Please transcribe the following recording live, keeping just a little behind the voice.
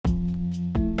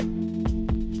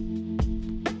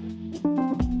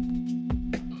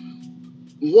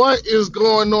What is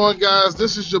going on, guys?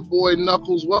 This is your boy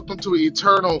Knuckles. Welcome to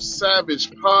Eternal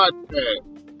Savage Podcast.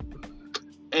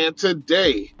 And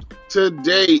today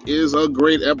is a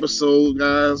great episode,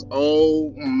 guys.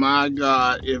 Oh my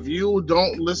God. If you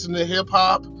don't listen to hip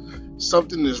hop,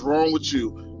 something is wrong with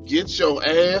you. Get your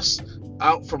ass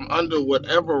out from under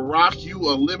whatever rock you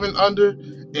are living under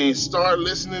and start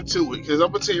listening to it. Because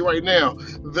I'm going to tell you right now,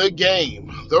 The Game,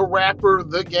 the rapper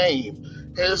The Game,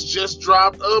 has just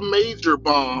dropped a major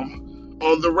bomb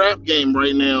on the rap game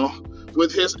right now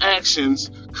with his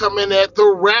actions coming at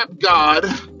the rap god,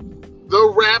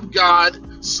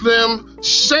 Slim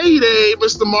Shady,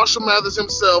 Mr. Marshall Mathers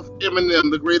himself,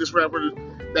 Eminem, the greatest rapper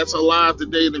that's alive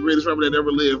today, the greatest rapper that ever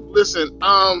lived. Listen,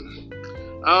 I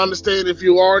understand if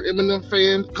you are an Eminem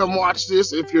fan, come watch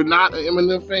this. If you're not an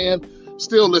Eminem fan,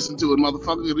 still listen to it,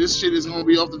 motherfucker. This shit is going to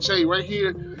be off the chain right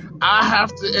here. I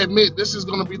have to admit, this is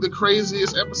going to be the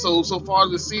craziest episode so far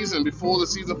this season, before the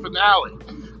season finale.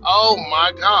 Oh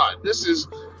my God.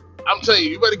 I'm telling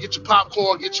you better get your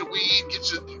popcorn, get your weed,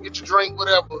 get your drink,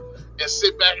 whatever, and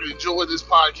sit back and enjoy this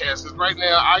podcast. Because right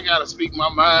now, I got to speak my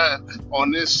mind on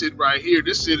this shit right here.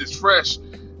 This shit is fresh.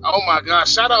 Oh my God.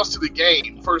 Shout outs to The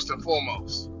Game, first and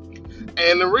foremost.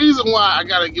 And the reason why I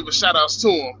got to give a shout outs to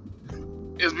him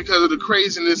is because of the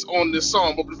craziness on this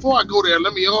song. But before I go there,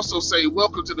 let me also say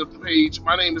welcome to the page.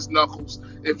 My name is Knuckles.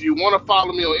 If you want to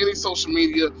follow me on any social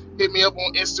media, hit me up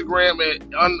on Instagram at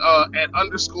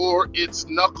 _ it's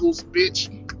Knuckles bitch,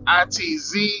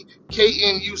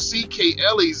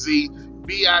 ITZKNUCKLEZ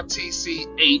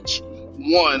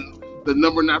BITCH1, the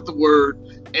number not the word.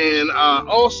 And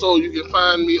also you can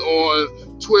find me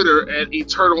on Twitter at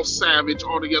Eternal Savage,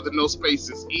 all together, no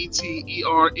spaces,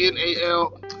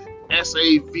 EternalSavage.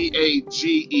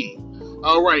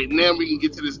 All right, now we can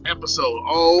get to this episode.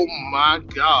 Oh my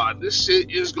God, this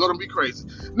shit is gonna be crazy.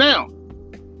 Now,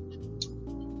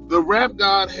 the rap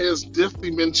god has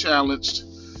definitely been challenged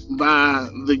by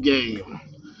The Game.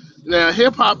 Now,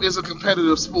 hip hop is a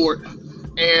competitive sport,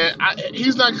 and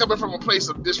he's not coming from a place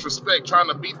of disrespect, trying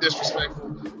to be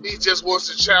disrespectful. He just wants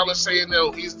to challenge, saying,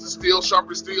 no, he's the steel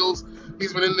sharper steels.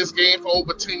 He's been in this game for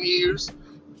over 10 years.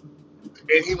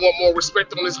 And he want more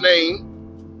respect on his name.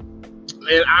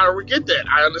 And I get that.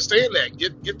 I understand that.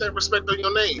 Get that respect on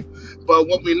your name. But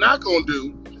what we're not going to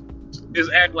do is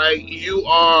act like you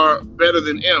are better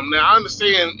than him. Now, I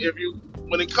understand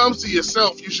when it comes to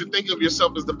yourself, you should think of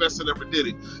yourself as the best that ever did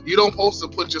it. You don't supposed to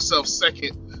put yourself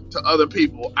second to other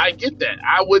people. I get that.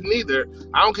 I wouldn't either.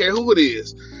 I don't care who it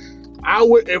is.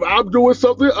 If I'm doing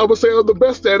something, I'm gonna say I'm the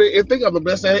best at it and think I'm the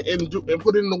best at it and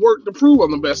put in the work to prove I'm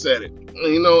the best at it.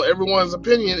 And, you know, everyone's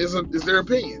opinion is their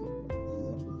opinion.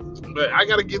 But I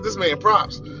gotta give this man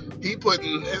props. He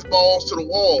putting his balls to the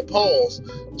wall,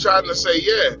 trying to say,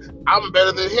 yeah, I'm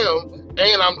better than him,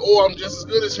 and I'm just as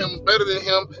good as him, better than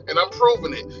him, and I'm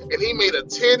proving it. And he made a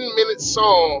 10-minute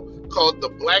song called The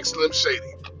Black Slim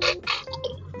Shady.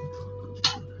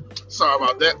 Sorry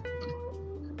about that.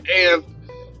 And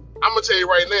I'm going to tell you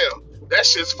right now, that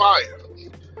shit's fire.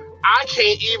 I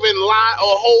can't even lie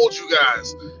or hold you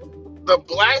guys. The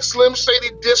Black Slim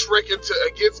Shady diss record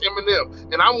against Eminem.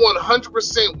 And I'm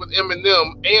 100% with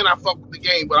Eminem, and I fuck with The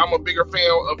Game, but I'm a bigger fan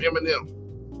of Eminem.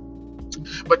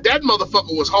 But that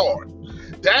motherfucker was hard.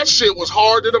 That shit was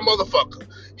hard to the motherfucker.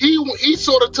 He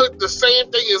sort of took the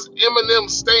same thing as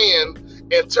Eminem's Stand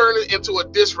and turned it into a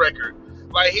diss record.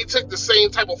 Like, he took the same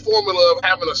type of formula of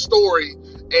having a story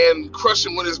and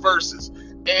crushing with his verses.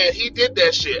 And he did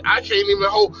that shit. I can't even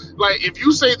hold. Like, if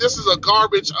you say this is a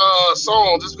garbage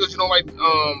song just because you don't like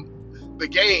The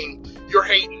Game, you're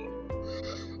hating.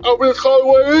 I'm going to call it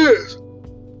what it is.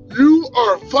 You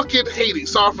are fucking hating.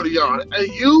 Sorry for the yawn. And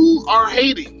you are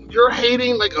hating. You're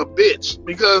hating like a bitch.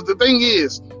 Because the thing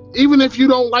is, even if you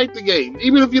don't like The Game,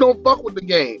 even if you don't fuck with The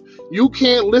Game, you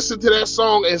can't listen to that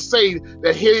song and say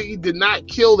that he did not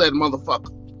kill that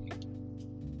motherfucker.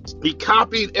 He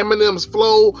copied Eminem's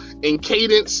flow and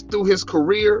cadence through his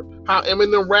career, how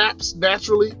Eminem raps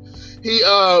naturally. He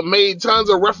made tons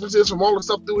of references from all the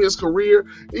stuff through his career.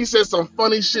 He said some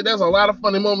funny shit. There's a lot of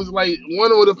funny moments. Like,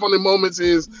 one of the funny moments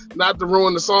is, not to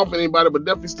ruin the song for anybody, but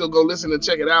definitely still go listen and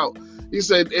check it out. He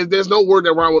said there's no word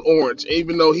that rhyme with orange,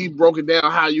 even though he broke it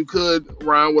down how you could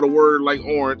rhyme with a word like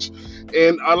orange.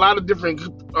 And a lot of different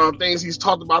things he's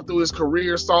talked about through his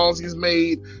career, songs he's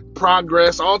made,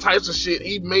 progress, all types of shit.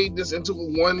 He made this into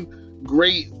one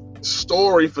great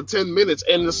story for 10 minutes.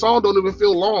 And the song don't even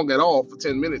feel long at all for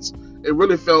 10 minutes. It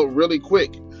really felt really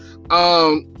quick.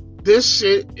 This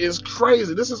shit is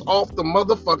crazy. This is off the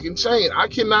motherfucking chain. I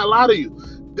cannot lie to you.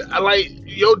 Like,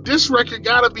 yo, this record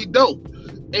gotta be dope.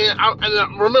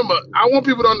 And remember, I want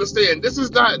people to understand, this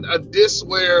is not a diss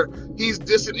where he's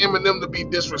dissing Eminem to be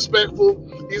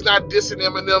disrespectful. He's not dissing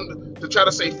Eminem to try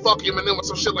to say fuck Eminem or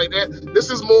some shit like that. This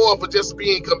is more of a just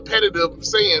being competitive,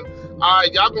 saying, all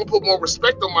right, y'all gonna put more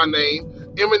respect on my name.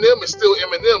 Eminem is still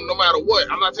Eminem no matter what.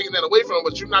 I'm not taking that away from him,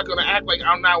 but you're not gonna act like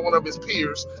I'm not one of his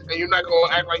peers, and you're not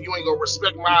gonna act like you ain't gonna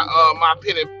respect my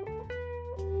opinion.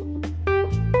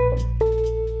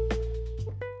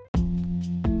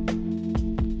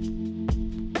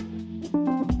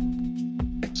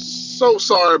 So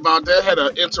sorry about that. Had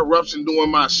an interruption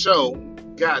during my show.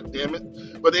 God damn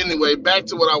it. But anyway, back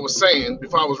to what I was saying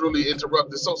before I was really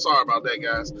interrupted. So sorry about that,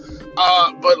 guys.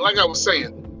 But like I was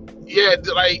saying, yeah,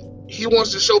 like he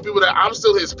wants to show people that I'm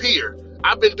still his peer.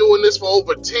 I've been doing this for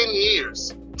over 10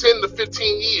 years, 10 to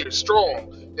 15 years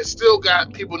strong, and still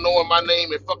got people knowing my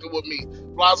name and fucking with me,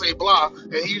 blah, blah, blah.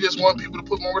 And he just wants people to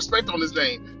put more respect on his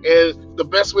name. And the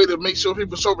best way to make sure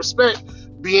people show respect,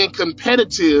 being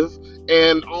competitive,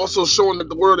 and also showing that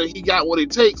the world that he got what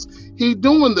it takes, he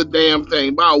doing the damn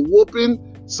thing by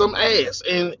whooping some ass.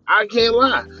 And I can't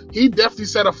lie, he definitely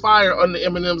set a fire under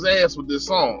Eminem's ass with this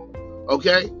song.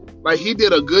 Okay? Like, he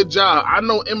did a good job. I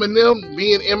know Eminem,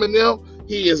 being Eminem,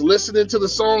 he is listening to the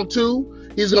song too.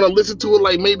 He's going to listen to it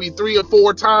like maybe 3 or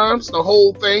 4 times, the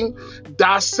whole thing,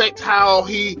 dissect how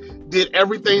he did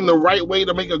everything the right way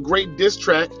to make a great diss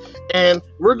track. And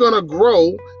we're going to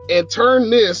grow and turn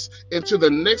this into the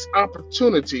next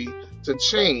opportunity to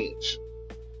change.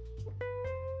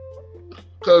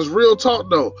 Because real talk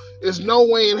though, there's no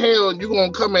way in hell you're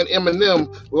going to come at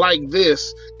Eminem like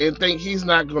this and think he's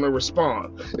not going to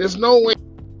respond. There's no way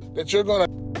that you're going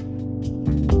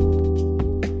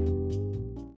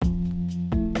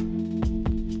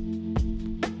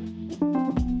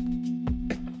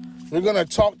to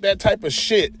talk that type of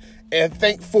shit and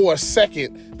think for a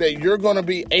second that you're going to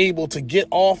be able to get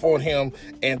off on him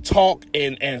and talk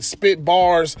and spit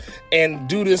bars and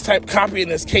do this type, copying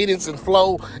this cadence and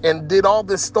flow and did all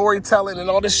this storytelling and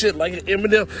all this shit like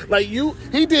Eminem. Like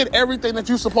he did everything that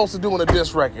you're supposed to do in a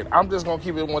diss record. I'm just going to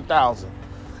keep it 1,000.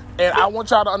 And I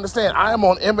want y'all to understand, I am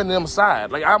on Eminem's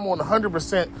side. Like, I'm on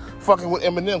 100% fucking with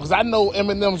Eminem because I know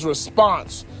Eminem's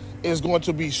response is going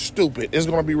to be stupid. It's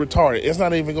going to be retarded. It's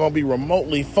not even going to be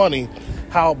remotely funny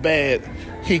how bad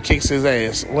he kicks his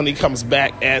ass when he comes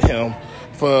back at him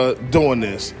for doing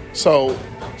this. So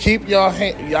keep y'all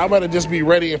better just be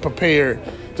ready and prepared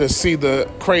to see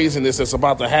the craziness that's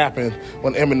about to happen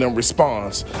when Eminem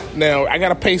responds. Now, I got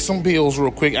to pay some bills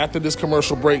real quick. After this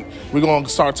commercial break, we're going to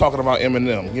start talking about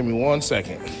Eminem. Give me 1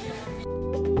 second.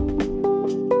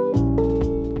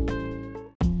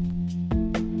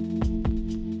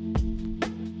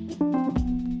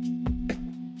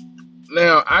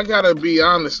 Now, I gotta be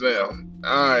honest now.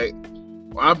 Alright.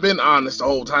 Well, I've been honest the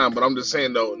whole time, but I'm just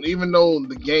saying though, even though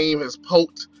the game has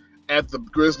poked at the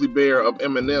grizzly bear of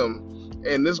Eminem,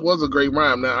 and this was a great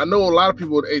rhyme. Now, I know a lot of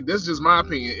people, hey, this is just my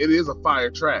opinion, it is a fire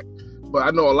track. But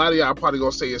I know a lot of y'all probably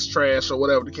gonna say it's trash or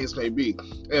whatever the case may be.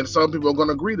 And some people are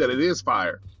gonna agree that it is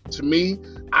fire. To me,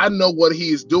 I know what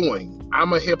he's doing.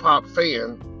 I'm a hip hop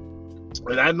fan,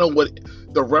 and I know what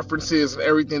the references and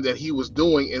everything that he was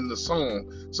doing in the song.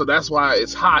 So that's why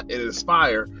it's hot and it's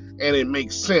fire and it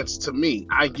makes sense to me.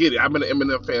 I get it. I've been an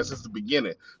Eminem fan since the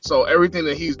beginning. So everything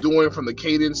that he's doing, from the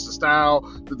cadence, the style,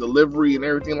 the delivery and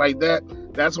everything like that,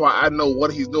 that's why I know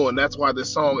what he's doing. That's why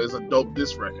this song is a dope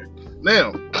diss record.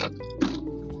 Now,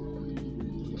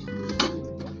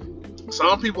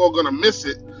 some people are going to miss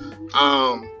it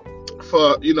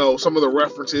for, some of the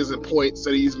references and points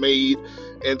that he's made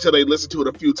until they listen to it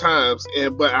a few times.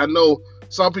 But I know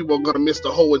some people are going to miss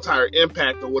the whole entire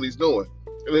impact of what he's doing.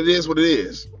 And it is what it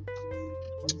is.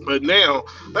 But now,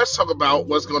 let's talk about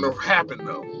what's going to happen,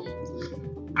 though.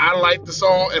 I like the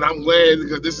song, and I'm glad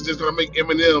because this is just going to make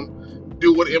Eminem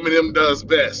do what Eminem does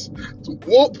best. To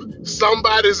whoop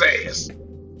somebody's ass.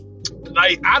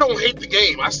 Like, I don't hate the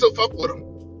game. I still fuck with him.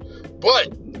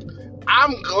 But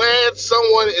I'm glad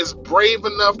someone is brave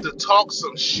enough to talk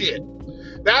some shit.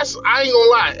 I ain't gonna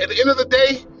lie. At the end of the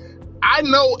day, I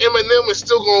know Eminem is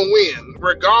still gonna win,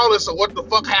 regardless of what the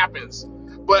fuck happens.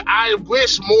 But I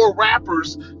wish more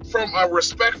rappers from a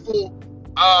respectful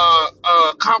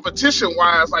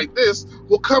competition-wise like this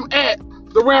will come at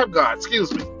the rap god.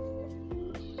 Excuse me.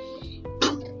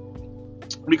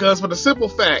 Because for the simple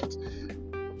fact,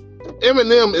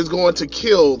 Eminem is going to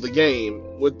kill the game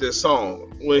with this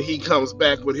song when he comes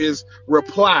back with his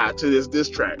reply to this diss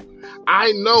track.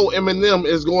 I know Eminem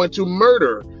is going to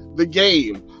murder the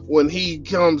game when he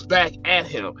comes back at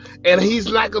him. And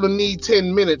he's not going to need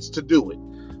 10 minutes to do it.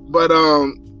 But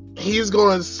he's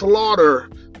going to slaughter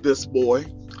this boy.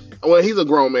 Well, he's a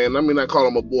grown man. I mean, I call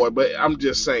him a boy, but I'm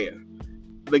just saying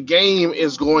the game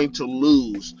is going to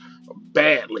lose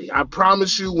badly. I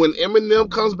promise you, when Eminem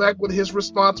comes back with his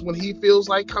response, when he feels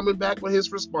like coming back with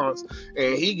his response,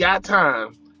 and he got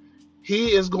time,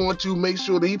 he is going to make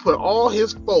sure that he put all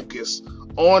his focus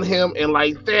on him, and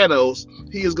like Thanos,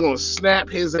 he is going to snap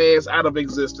his ass out of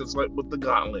existence like with the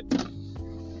gauntlet.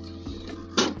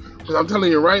 Because I'm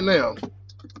telling you right now,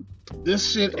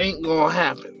 this shit ain't gonna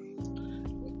happen.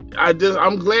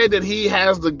 I'm glad that he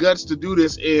has the guts to do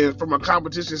this from a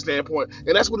competition standpoint,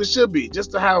 and that's what it should be,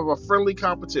 just to have a friendly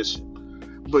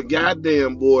competition. But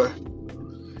goddamn, boy,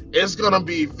 it's gonna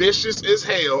be vicious as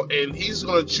hell, and he's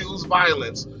gonna choose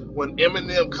violence when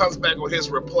Eminem comes back with his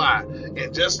reply.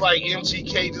 And just like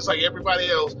MGK, just like everybody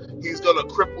else, he's gonna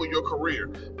cripple your career.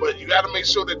 But you gotta make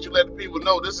sure that you let the people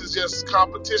know this is just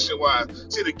competition-wise.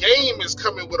 See, the game is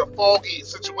coming with a foggy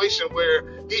situation where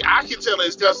I can tell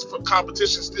it's just for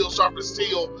competition, still sharp as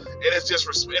steel, and it's just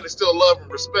respect, and it's still love and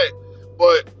respect.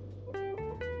 But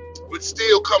it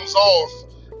still comes off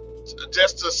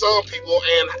just to some people,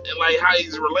 and like how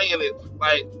he's relaying it,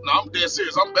 like, no, I'm dead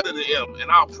serious, I'm better than him, and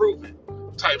I'll prove it,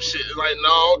 type shit. Like,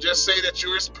 no, just say that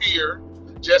you're his peer,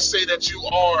 just say that you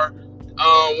are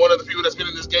one of the people that's been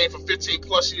in this game for 15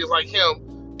 plus years like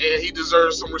him, and he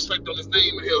deserves some respect on his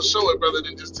name, and he'll show it rather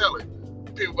than just tell it.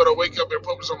 People better wake up and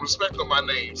put some respect on my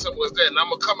name, simple as that. And I'm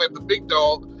gonna come at the big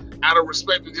dog out of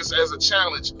respect and just as a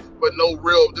challenge, but no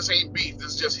real, this ain't beef,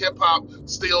 this is just hip-hop,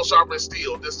 steel sharp and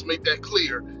steel, just to make that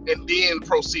clear, and then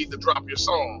proceed to drop your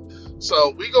song.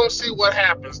 So we gonna see what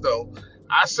happens, though.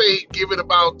 I say give it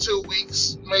about 2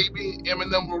 weeks, maybe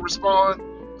Eminem will respond,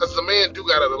 because the man do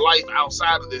got a life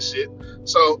outside of this shit.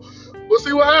 So we'll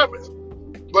see what happens.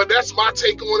 But that's my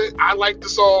take on it. I like the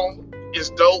song. It's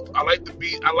dope. I like the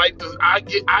beat. I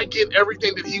get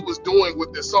everything that he was doing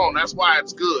with this song. That's why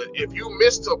it's good. If you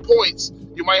miss the points,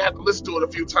 you might have to listen to it a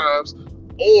few times,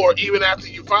 or even after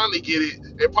you finally get it,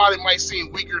 it probably might seem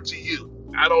weaker to you.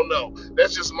 I don't know.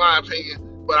 That's just my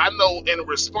opinion. But I know in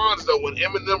response, though, when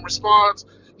Eminem responds,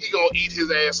 he gonna eat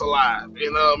his ass alive,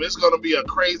 and it's gonna be a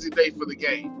crazy day for the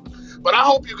game. But I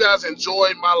hope you guys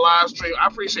enjoyed my live stream. I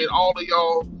appreciate all of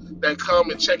y'all that come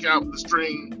and check out the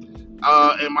stream.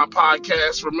 And my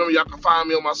podcast. Remember, y'all can find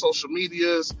me on my social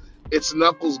medias. It's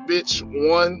Knuckles Bitch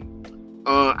 1,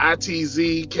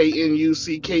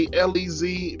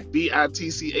 ITZKNUCKLEZ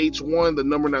BITCH1, the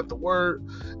number, not the word.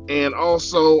 And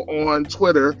also on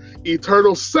Twitter,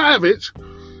 Eternal Savage,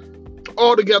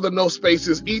 all together, no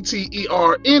spaces,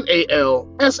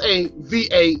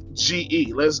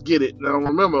 EternalSavage. Let's get it. Now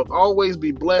remember, always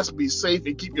be blessed, be safe,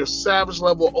 and keep your savage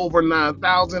level over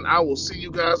 9,000. I will see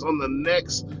you guys on the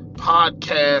next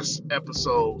podcast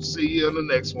episode. See you in the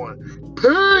next one.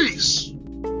 Peace.